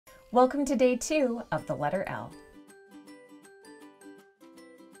Welcome to day 2 of the letter L.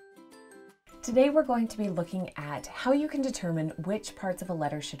 Today we're going to be looking at how you can determine which parts of a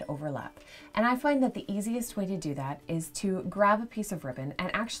letter should overlap. And I find that the easiest way to do that is to grab a piece of ribbon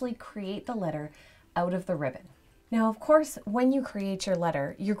and actually create the letter out of the ribbon. Now, of course, when you create your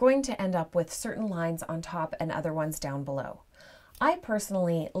letter, you're going to end up with certain lines on top and other ones down below. I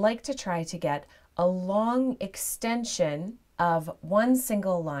personally like to try to get a long extension of one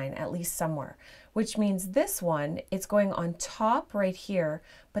single line, at least somewhere, which means this one, it's going on top right here,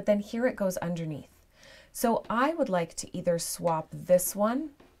 but then here it goes underneath. So I would like to either swap this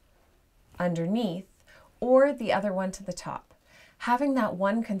one underneath or the other one to the top. Having that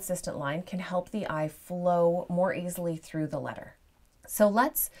one consistent line can help the eye flow more easily through the letter. So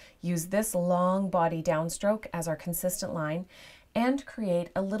let's use this long body downstroke as our consistent line and create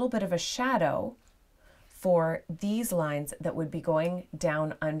a little bit of a shadow for these lines that would be going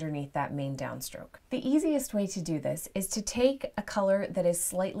down underneath that main downstroke. The easiest way to do this is to take a color that is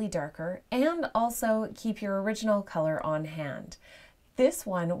slightly darker and also keep your original color on hand. This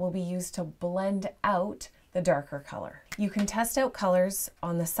one will be used to blend out the darker color. You can test out colors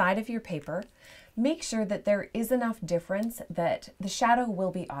on the side of your paper. Make sure that there is enough difference that the shadow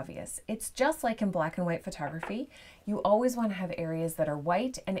will be obvious. It's just like in black and white photography. You always want to have areas that are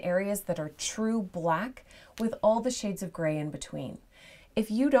white and areas that are true black with all the shades of gray in between. If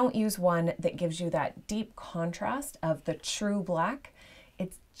you don't use one that gives you that deep contrast of the true black,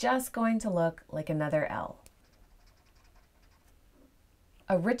 it's just going to look like another L.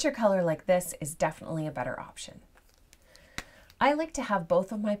 A richer color like this is definitely a better option. I like to have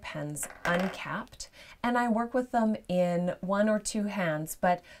both of my pens uncapped, and I work with them in 1 or 2 hands,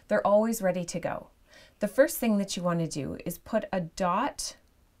 but they're always ready to go. The first thing that you want to do is put a dot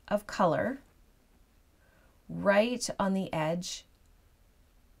of color right on the edge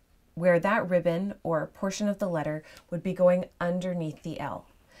where that ribbon or portion of the letter would be going underneath the L.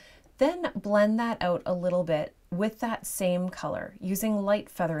 Then blend that out a little bit with that same color using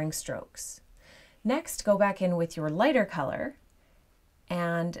light feathering strokes. Next, go back in with your lighter color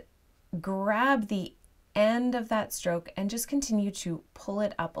and grab the end of that stroke and just continue to pull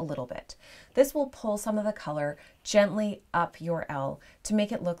it up a little bit. This will pull some of the color gently up your L to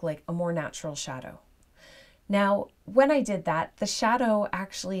make it look like a more natural shadow. Now, when I did that, the shadow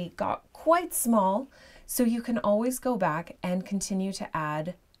actually got quite small, so you can always go back and continue to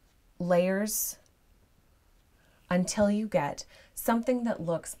add layers until you get something that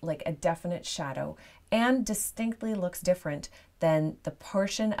looks like a definite shadow and distinctly looks different than the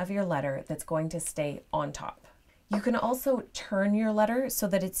portion of your letter that's going to stay on top. You can also turn your letter so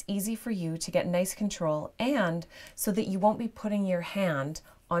that it's easy for you to get nice control and so that you won't be putting your hand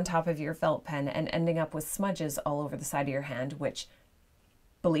on top of your felt pen and ending up with smudges all over the side of your hand, which,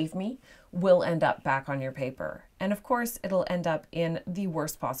 believe me, will end up back on your paper. And of course, it'll end up in the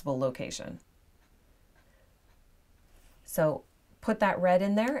worst possible location. So put that red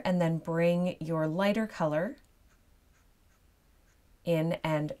in there and then bring your lighter color in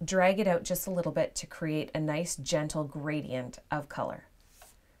and drag it out just a little bit to create a nice gentle gradient of color.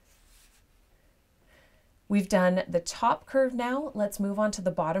 We've done the top curve now. Let's move on to the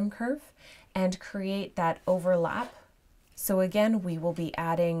bottom curve and create that overlap. So again, we will be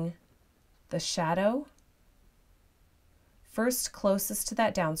adding the shadow first closest to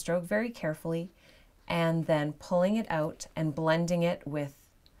that downstroke very carefully, and then pulling it out and blending it with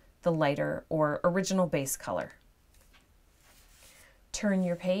the lighter or original base color. Turn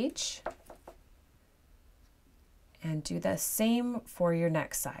your page and do the same for your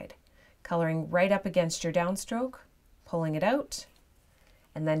next side. Coloring right up against your downstroke, pulling it out,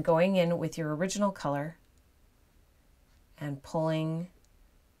 and then going in with your original color and pulling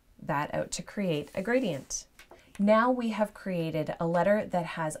that out to create a gradient. Now we have created a letter that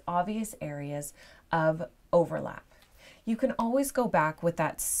has obvious areas of overlap. You can always go back with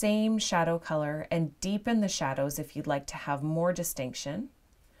that same shadow color and deepen the shadows if you'd like to have more distinction.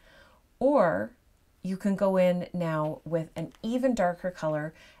 Or you can go in now with an even darker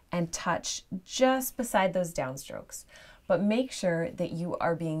color and touch just beside those downstrokes. But make sure that you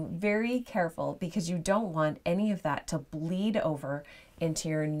are being very careful because you don't want any of that to bleed over into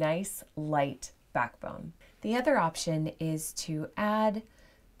your nice light backbone. The other option is to add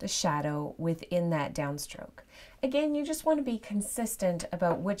the shadow within that downstroke. Again, you just want to be consistent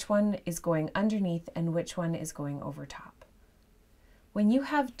about which one is going underneath and which one is going over top. When you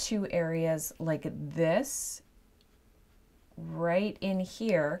have 2 areas like this, right in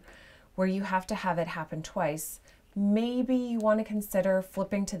here, where you have to have it happen twice, maybe you want to consider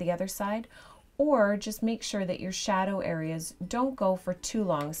flipping to the other side, or just make sure that your shadow areas don't go for too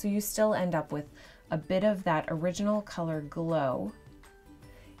long so you still end up with a bit of that original color glow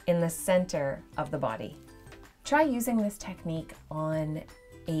in the center of the body. Try using this technique on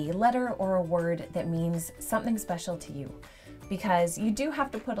a letter or a word that means something special to you, because you do have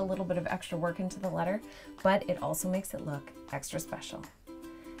to put a little bit of extra work into the letter, but it also makes it look extra special.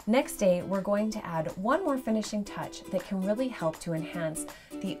 Next day, we're going to add one more finishing touch that can really help to enhance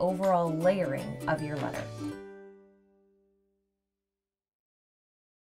the overall layering of your letter.